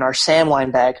even our Sam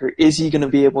linebacker, is he going to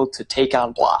be able to take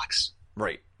on blocks?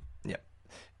 Right. Yeah.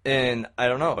 And I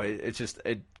don't know.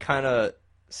 It kind of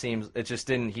seems he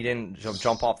didn't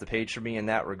jump off the page for me in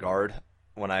that regard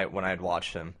when I'd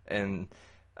watched him. And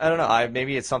I don't know.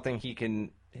 Maybe it's something you can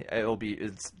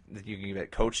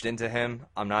get coached into him.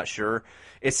 I'm not sure.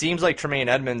 It seems like Tremaine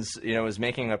Edmonds, is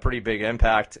making a pretty big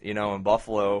impact, in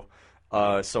Buffalo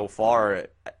so far.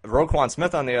 Roquan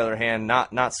Smith, on the other hand,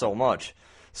 not so much.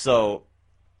 So,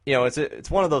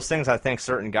 it's one of those things I think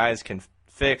certain guys can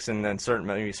fix, and then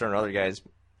maybe certain other guys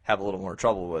have a little more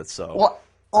trouble with. So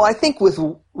well, I think with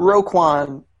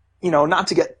Roquan, not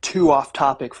to get too off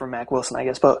topic from Mack Wilson, I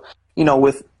guess, but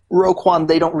with Roquan,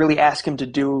 they don't really ask him to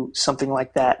do something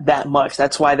like that much.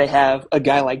 That's why they have a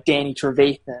guy like Danny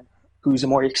Trevathan, who's a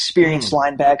more experienced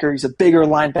linebacker. He's a bigger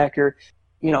linebacker.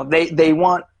 They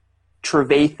want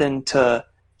Trevathan to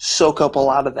soak up a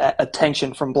lot of that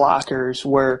attention from blockers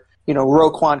where,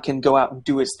 Roquan can go out and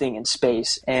do his thing in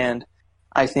space. And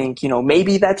I think,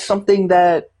 maybe that's something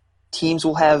that teams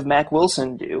will have Mack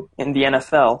Wilson do in the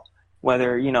NFL,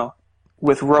 whether,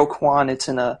 with Roquan it's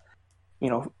in a,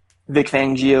 Vic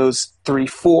Fangio's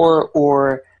 3-4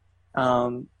 or,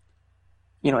 in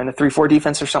a 3-4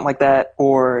 defense or something like that,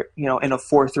 or, in a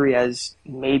 4-3 as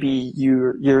maybe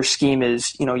your scheme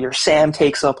is, your Sam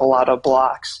takes up a lot of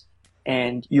blocks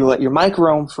and you let your Mike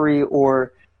roam free,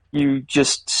 or you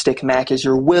just stick Mack as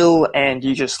your will and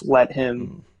you just let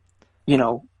him,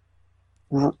 do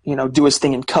his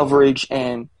thing in coverage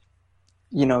and,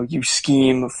 you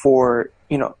scheme for,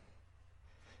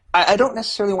 I don't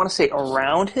necessarily want to say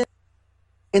around him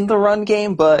in the run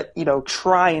game, but,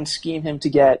 try and scheme him to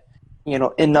get,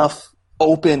 enough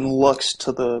open looks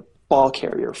to the ball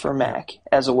carrier for Mack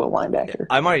as a will linebacker.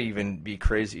 I might even be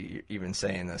crazy even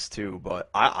saying this too, but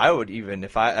I would even,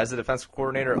 if I, as a defensive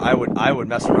coordinator, I would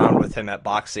mess around with him at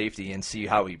box safety and see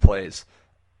how he plays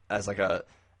as like a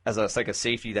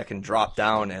safety that can drop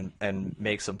down and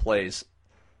make some plays.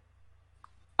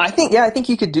 I think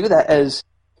you could do that as,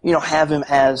 have him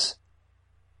as,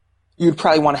 you'd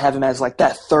probably want to have him as like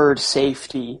that third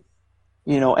safety,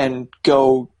 and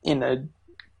go in a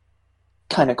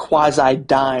kind of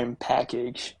quasi-dime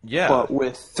package, but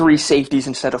with 3 safeties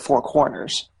instead of 4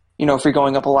 corners. If you're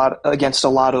going up against a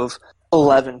lot of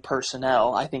 11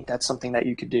 personnel, I think that's something that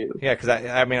you could do. Yeah, because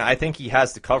I think he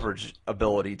has the coverage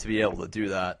ability to be able to do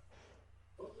that.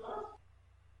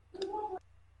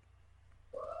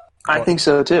 I think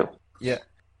so too. Yeah.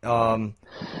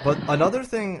 But another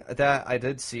thing that I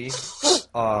did see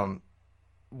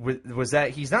was that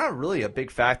he's not really a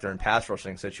big factor in pass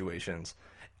rushing situations.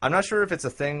 I'm not sure if it's a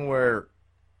thing where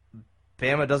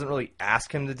Bama doesn't really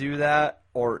ask him to do that,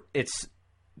 or it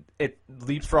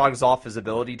leapfrogs off his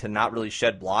ability to not really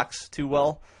shed blocks too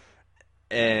well,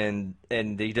 and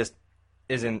he just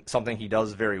isn't something he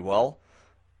does very well.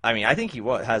 I mean, I think he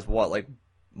has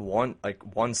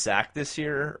one sack this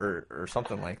year or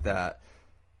something like that.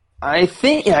 I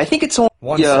think it's only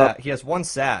one sack. He has 1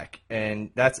 sack,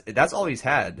 and that's all he's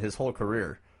had his whole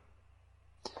career.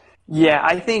 Yeah,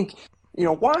 I think,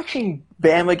 watching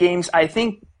Bama games, I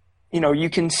think, you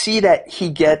can see that he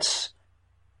gets,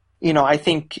 I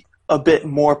think a bit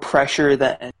more pressure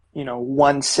than,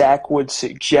 1 sack would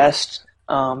suggest.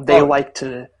 They like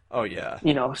to,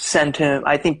 send him.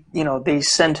 I think, they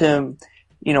send him,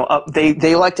 up.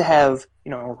 They like to have,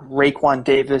 Raekwon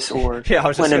Davis or I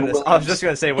was just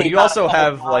going to say, when you also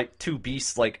have like 2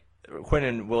 beasts like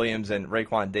Quinnen Williams and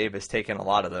Raekwon Davis taking a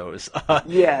lot of those,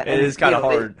 it is kind of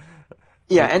hard.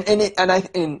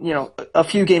 And a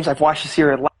few games I've watched this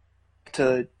year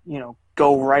to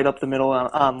go right up the middle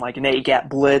on like an A-gap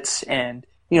blitz, and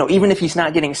even if he's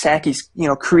not getting sacked, he's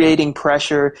creating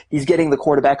pressure, he's getting the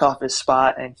quarterback off his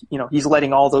spot, and he's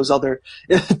letting all those other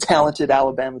talented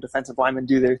Alabama defensive linemen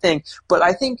do their thing. But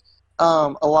I think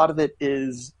a lot of it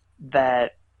is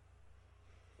that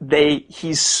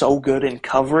he's so good in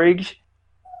coverage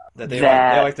that they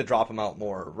like to drop him out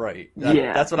more, right?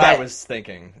 That's what I was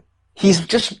thinking. He's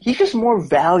just more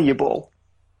valuable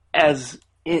as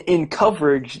in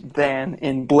coverage than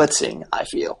in blitzing, I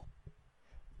feel.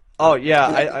 Oh yeah,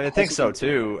 I think so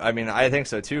too. I mean, I think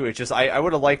so too. It's just I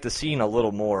would have liked to seen a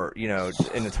little more,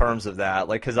 in the terms of that,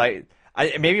 like, because I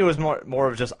maybe it was more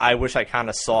of just I wish I kind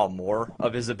of saw more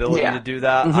of his ability to do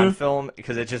that on film,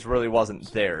 because it just really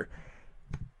wasn't there.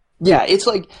 Yeah, it's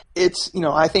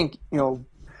I think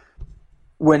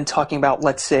when talking about,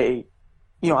 let's say,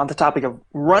 on the topic of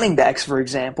running backs, for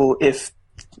example, if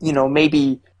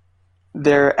maybe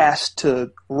they're asked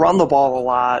to run the ball a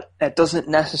lot, that doesn't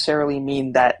necessarily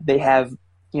mean that they have,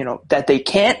 that they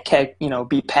can't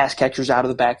be pass catchers out of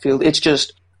the backfield. It's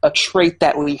just a trait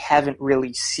that we haven't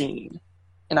really seen.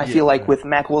 And I feel like with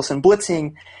Mack Wilson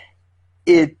blitzing,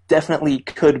 it definitely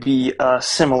could be a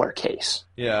similar case.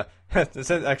 Yeah,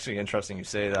 it's actually interesting you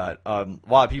say that. A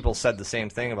lot of people said the same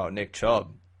thing about Nick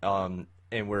Chubb, and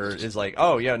where it's like,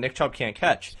 oh yeah, Nick Chubb can't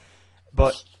catch,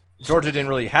 but Georgia didn't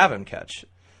really have him catch.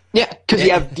 Yeah, because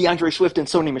you have DeAndre Swift and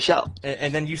Sony Michel.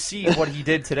 And then you see what he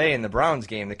did today in the Browns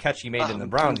game, the catch he made in the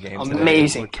Browns game today.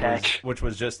 Amazing catch. Which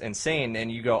was just insane. And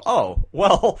you go, oh,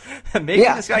 well, maybe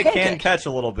this guy can catch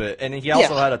a little bit. And he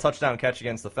also had a touchdown catch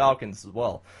against the Falcons as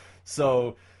well.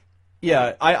 So,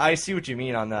 yeah, I see what you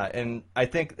mean on that. And I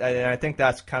think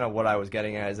that's kind of what I was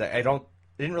getting at, is that I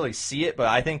didn't really see it, but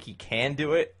I think he can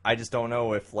do it. I just don't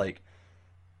know if,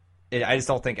 I just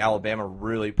don't think Alabama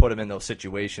really put him in those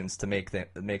situations to make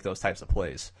those types of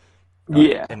plays.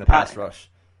 In the pass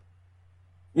rush.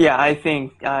 Yeah, I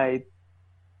think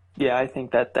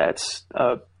that's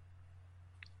a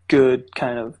good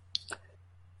kind of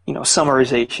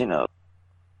summarization of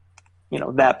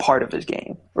that part of his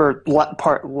game, or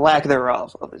lack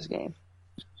thereof of his game.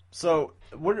 So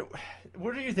where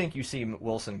do you think you see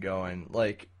Wilson going?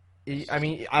 Like, I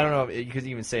mean, I don't know if you could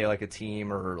even say like a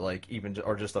team or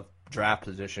or just a draft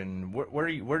position. Where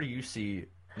do you see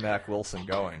Mack Wilson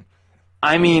going?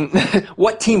 I mean,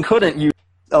 what team couldn't use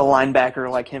a linebacker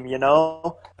like him?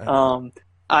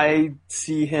 I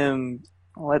see him.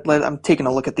 I'm taking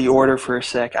a look at the order for a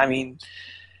sec. I mean,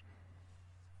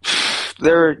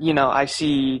 I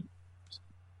see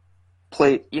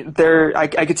play there.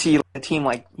 I could see a team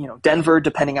like Denver,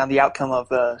 depending on the outcome of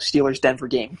the Steelers-Denver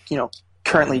game.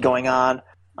 Currently going on.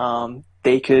 I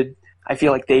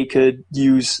feel like they could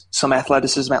use some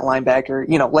athleticism at linebacker.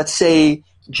 Let's say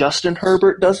Justin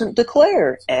Herbert doesn't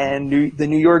declare, and the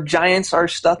New York Giants are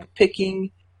stuck picking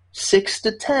 6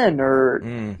 to 10,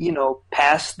 or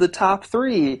past the top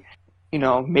 3.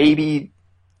 Maybe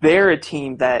they're a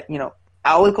team that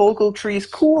Alec Ogletree is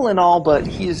cool and all, but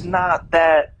he's not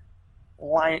that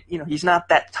he's not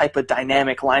that type of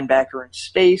dynamic linebacker in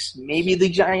space. Maybe the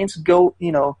Giants go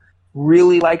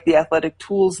really like the athletic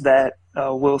tools that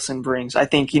Wilson brings. I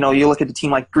think, you look at a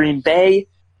team like Green Bay.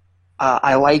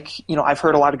 I've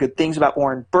heard a lot of good things about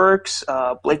Oren Burks.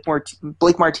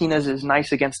 Blake Martinez is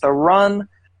nice against the run,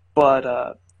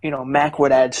 but, Mack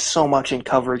would add so much in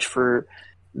coverage for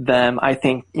them. I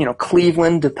think,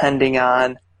 Cleveland, depending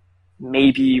on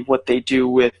maybe what they do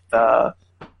with,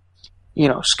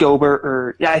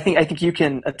 Scobert, I think you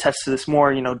can attest to this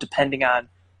more, depending on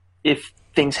if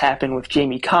things happen with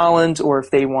Jamie Collins, or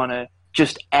if they want to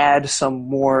just add some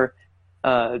more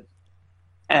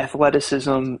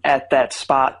athleticism at that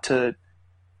spot to,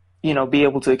 be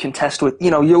able to contest with,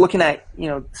 you're looking at,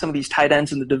 some of these tight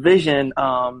ends in the division.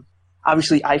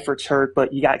 Obviously Eifert's hurt,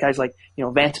 but you got guys like,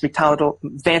 Vance McDonald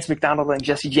and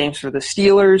Jesse James for the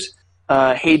Steelers,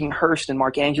 Hayden Hurst and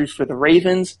Mark Andrews for the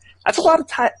Ravens. That's a lot of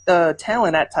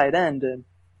talent at tight end. And,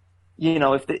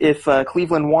 if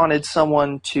Cleveland wanted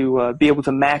someone to be able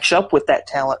to match up with that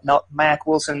talent, Mack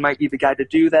Wilson might be the guy to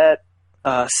do that.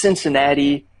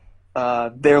 Cincinnati,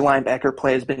 their linebacker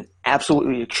play has been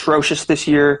absolutely atrocious this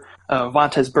year.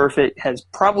 Vontaze Burfict has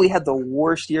probably had the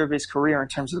worst year of his career in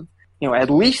terms of, at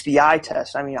least the eye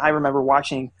test. I mean, I remember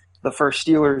watching the first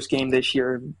Steelers game this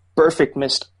year. Burfict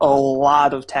missed a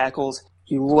lot of tackles.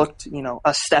 He looked,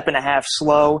 a step and a half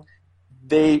slow.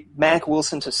 Mack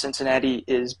Wilson to Cincinnati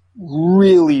is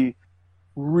really,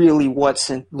 really what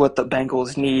the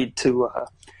Bengals need to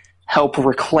help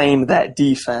reclaim that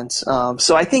defense.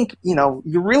 So I think, you're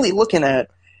really looking at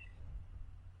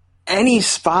any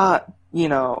spot,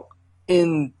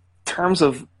 in terms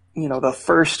of, the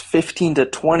first 15 to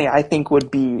 20, I think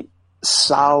would be a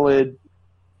solid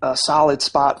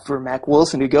spot for Mack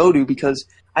Wilson to go to, because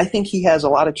I think he has a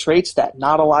lot of traits that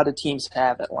not a lot of teams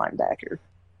have at linebacker.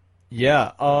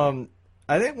 Yeah,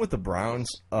 I think with the Browns,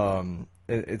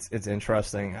 it's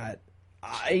interesting.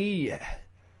 It's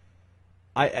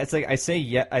like I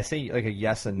say like a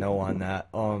yes and no on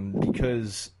that,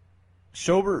 because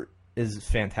Schobert is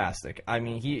fantastic. I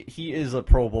mean, he is a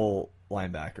Pro Bowl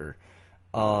linebacker.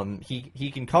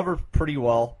 He can cover pretty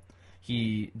well.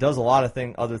 He does a lot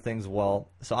of other things well.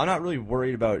 So I'm not really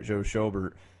worried about Joe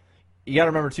Schobert. You got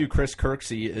to remember too, Chris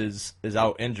Kirksey is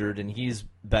out injured, and he's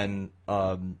been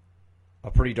a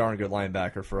pretty darn good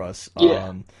linebacker for us.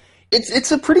 Yeah.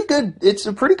 It's a pretty good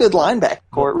linebacker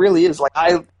core. It really is. Like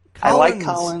I like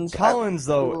Collins. Collins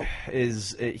though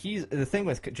he's the thing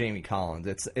with Jamie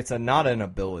Collins. It's not an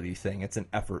ability thing. It's an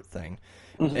effort thing,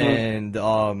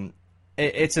 and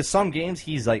it's just some games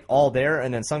he's like all there,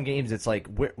 and then some games it's like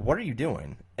what are you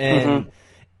doing?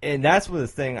 And that's what the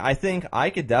thing. I think I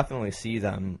could definitely see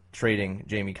them trading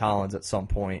Jamie Collins at some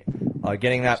point,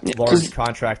 getting that large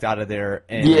contract out of there,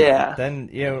 and then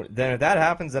if that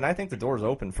happens, then I think the door's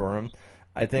open for him.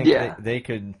 I think they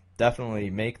could definitely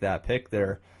make that pick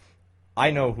there.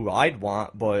 I know who I'd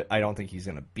want, but I don't think he's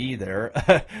going to be there.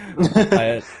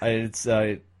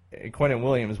 Quinnen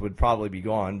Williams would probably be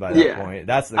gone by that point.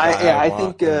 That's the guy I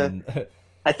want.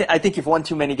 I think you've won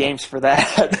too many games for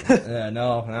that. Yeah,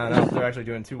 no, they're actually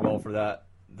doing too well for that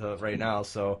right now.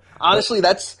 So honestly,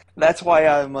 that's why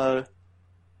I'm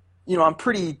I'm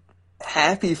pretty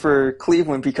happy for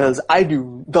Cleveland, because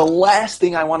the last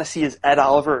thing I want to see is Ed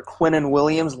Oliver or Quinnen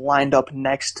Williams lined up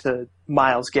next to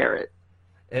Myles Garrett.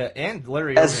 And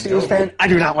Larry As a Steelers fan, I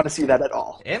do not want to see that at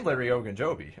all. And Larry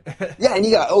Ogunjobi. Yeah, and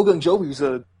you got Ogunjobi, who's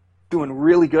doing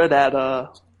really good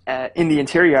in the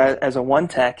interior as a one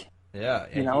tech. Yeah,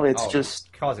 it's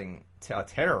just causing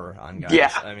terror on guys. Yeah,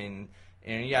 I mean,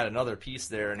 and you got another piece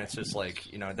there, and it's just like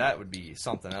that would be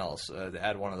something else. To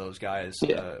add one of those guys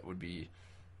would be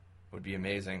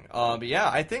amazing. But yeah,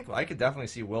 I think I could definitely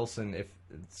see Wilson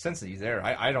since he's there.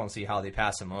 I don't see how they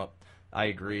pass him up. I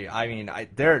agree. I mean,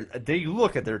 they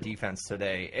look at their defense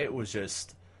today. It was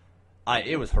just,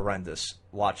 it was horrendous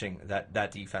watching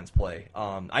that defense play.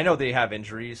 I know they have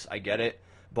injuries. I get it,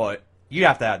 but you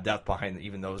have to have depth behind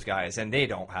even those guys, and they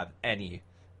don't have any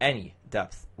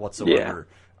depth whatsoever.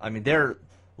 Yeah. I mean, their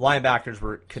linebackers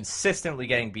were consistently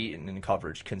getting beaten in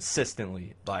coverage,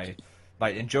 consistently by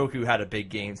Njoku had a big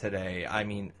game today. I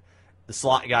mean, the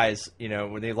slot guys,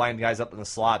 when they lined guys up in the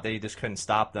slot, they just couldn't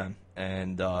stop them,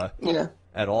 and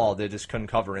at all. They just couldn't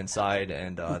cover inside,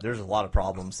 and there's a lot of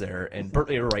problems there. And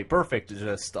you're right, Burfict is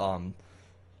just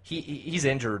he's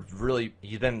injured. Really,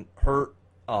 he's been hurt.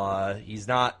 He's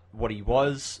not what he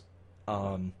was.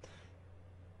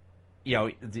 He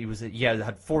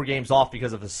had 4 games off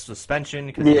because of his suspension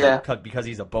because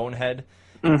he's a bonehead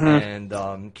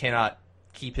and cannot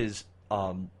keep his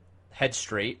head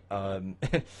straight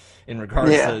in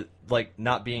regards to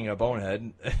not being a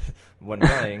bonehead when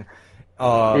playing.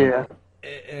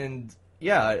 And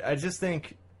I just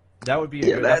think that would be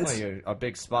definitely a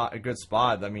big spot, a good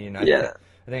spot. I mean, I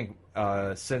think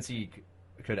since he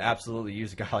could absolutely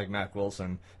use a guy like Mack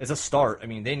Wilson, it's a start. I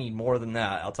mean, they need more than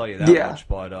that. I'll tell you that much.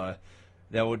 But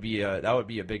that would be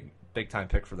a big time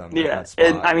pick for them. Yeah,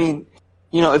 and I mean,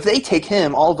 if they take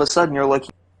him, all of a sudden you're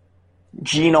looking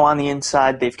Geno on the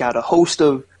inside. They've got a host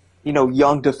of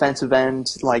young defensive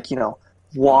ends like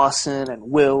Wasson and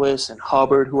Willis and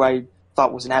Hubbard, who I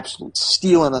thought was an absolute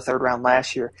steal in the 3rd round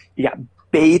last year. You got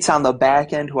Bates on the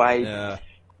back end, who I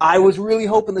was really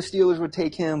hoping the Steelers would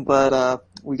take him, but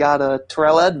we got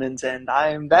Terrell Edmonds, and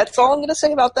that's all I'm going to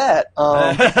say about that.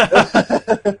 One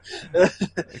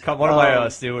of my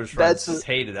Steelers friends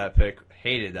hated that pick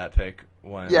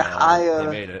when they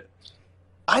made it.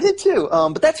 I did too,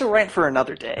 but that's a rant for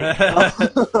another day.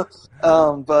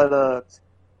 And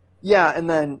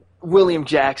then William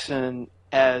Jackson,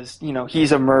 as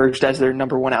he's emerged as their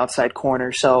number 1 outside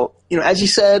corner. So as you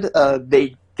said,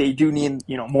 they do need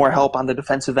more help on the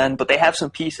defensive end, but they have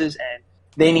some pieces, and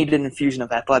they need an infusion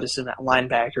of athleticism at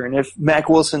linebacker. And if Mack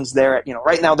Wilson's there,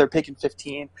 right now they're picking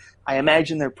 15. I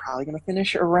imagine they're probably going to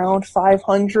finish around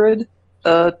 500,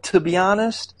 to be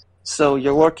honest. So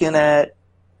you're looking at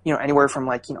anywhere from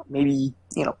maybe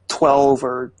 12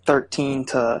 or 13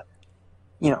 to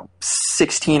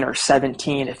 16 or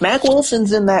 17. If Mack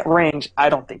Wilson's in that range, I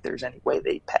don't think there's any way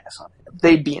they'd pass on him.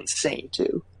 They'd be insane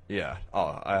too. Yeah,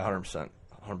 I 100%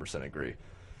 agree.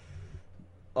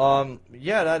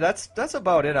 That's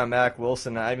about it on Mack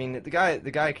Wilson. I mean, the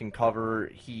guy can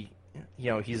cover. He's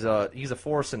a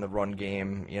force in the run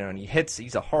game. And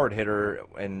he's a hard hitter,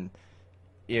 and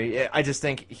I just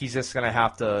think he's just gonna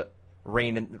have to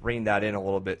rein that in a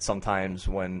little bit sometimes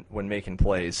when making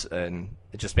plays, and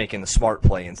just making the smart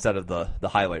play instead of the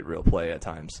highlight reel play at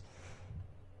times.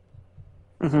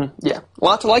 Yeah, a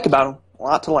lot to like about him.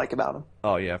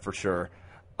 Oh yeah, for sure.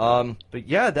 But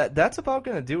yeah, that's about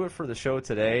going to do it for the show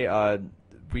today. I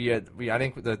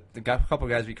think the couple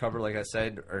guys we covered, like I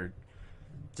said, are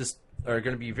going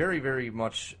to be very, very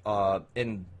much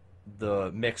in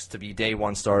the mix to be day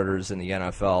 1 starters in the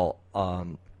NFL.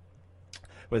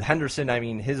 With Henderson, I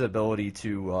mean, his ability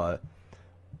to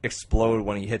explode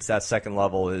when he hits that second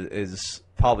level is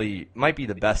probably might be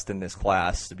the best in this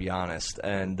class, to be honest.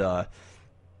 And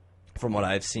from what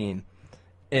I've seen.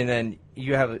 And then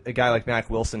you have a guy like Mack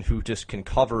Wilson who just can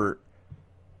cover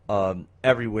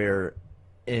everywhere,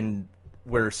 in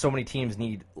where so many teams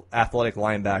need athletic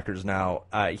linebackers now.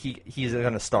 He's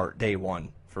going to start day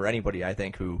 1 for anybody, I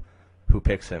think, who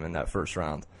picks him in that first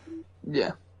round.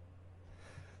 Yeah.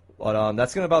 But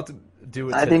that's going to about do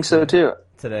it. I think so too.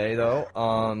 Today, though.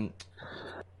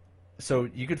 So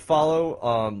you could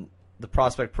follow the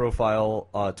Prospect Profile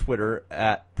Twitter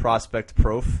at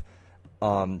ProspectProf.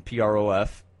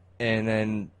 PROF, and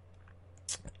then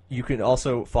you can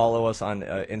also follow us on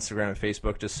Instagram and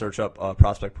Facebook. Just search up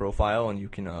Prospect Profile, and you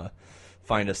can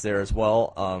find us there as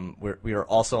well. We are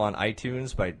also on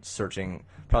iTunes by searching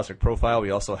Prospect Profile.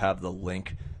 We also have the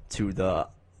link to the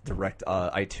direct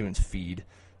iTunes feed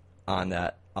on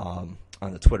that on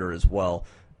the Twitter as well.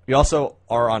 We also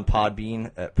are on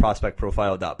Podbean at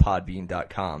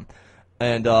prospectprofile.podbean.com.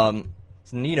 And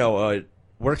Nino,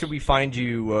 where could we find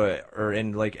you, or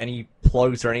in like any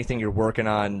plugs or anything you're working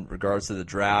on in regards to the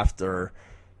draft or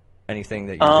anything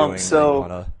that you're doing that you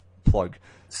want to plug?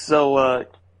 So,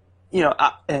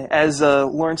 as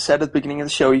Lawrence said at the beginning of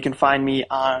the show, you can find me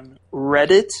on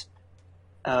Reddit.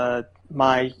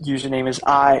 My username is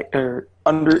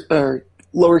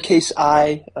lowercase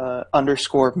I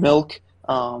underscore milk.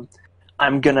 I'm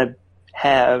gonna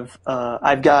have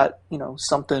I've got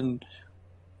something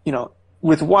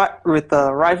with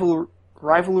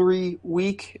rivalry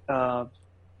week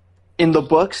in the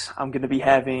books. I'm gonna be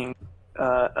having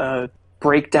a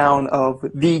breakdown of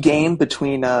the game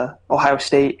between Ohio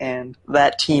State and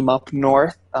that team up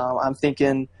north. I'm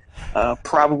thinking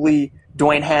probably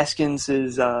Dwayne Haskins'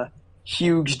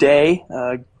 huge day,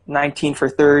 19 for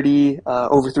 30,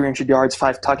 over 300 yards,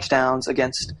 5 touchdowns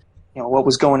against what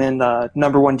was going in the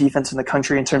number 1 defense in the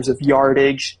country in terms of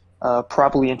yardage,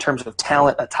 probably in terms of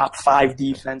talent, a top 5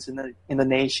 defense in the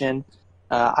nation.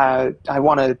 I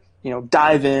want to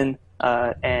dive in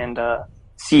and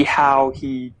see how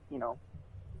he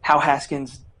how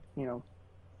Haskins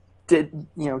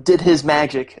did his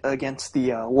magic against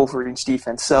the Wolverines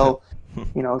defense. So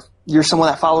you're someone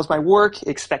that follows my work.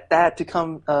 Expect that to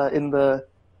come in the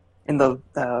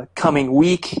coming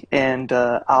week, and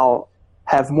I'll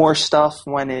have more stuff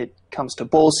when it comes to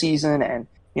bowl season, and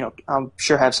I'm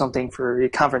sure have something for a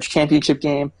conference championship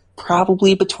game,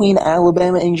 probably between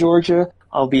Alabama and Georgia.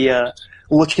 I'll be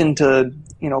looking to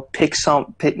pick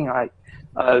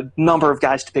a number of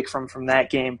guys to pick from that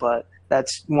game, but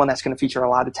that's one that's going to feature a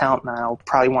lot of talent, and I'll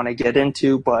probably want to get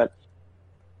into. But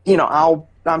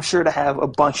I'm sure to have a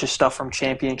bunch of stuff from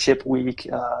championship week.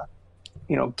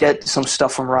 Get some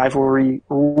stuff from rivalry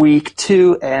week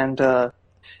too, and other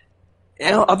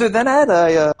than that,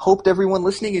 I hoped everyone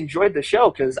listening enjoyed the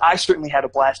show, because I certainly had a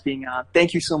blast being on.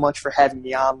 Thank you so much for having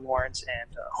me on, Lawrence,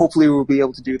 and hopefully we'll be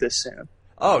able to do this soon.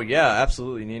 Oh yeah,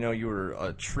 absolutely. Nino, you were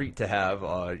a treat to have.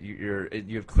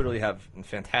 You clearly have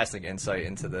fantastic insight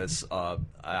into this.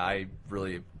 I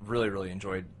really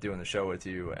enjoyed doing the show with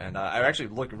you, and I actually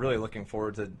really looking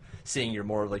forward to seeing your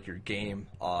more like your game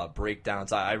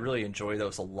breakdowns. I really enjoy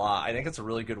those a lot. I think it's a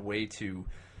really good way to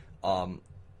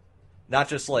not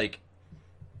just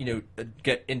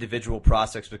get individual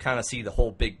prospects, but kind of see the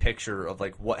whole big picture of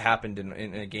like what happened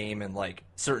in a game and like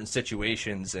certain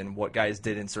situations and what guys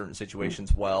did in certain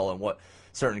situations well and what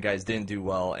certain guys didn't do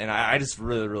well. And I just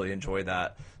really enjoy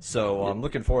that. So I'm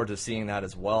looking forward to seeing that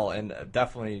as well, and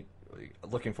definitely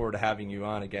looking forward to having you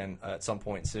on again at some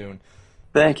point soon.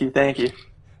 Thank you.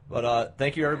 But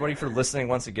thank you everybody for listening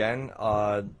once again.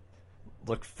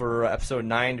 Look for episode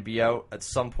 9 to be out at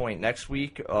some point next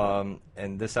week,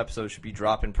 and this episode should be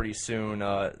dropping pretty soon,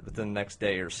 within the next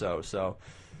day or so. So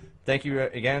thank you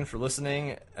again for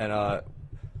listening, and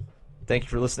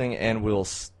we'll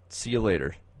see you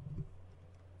later.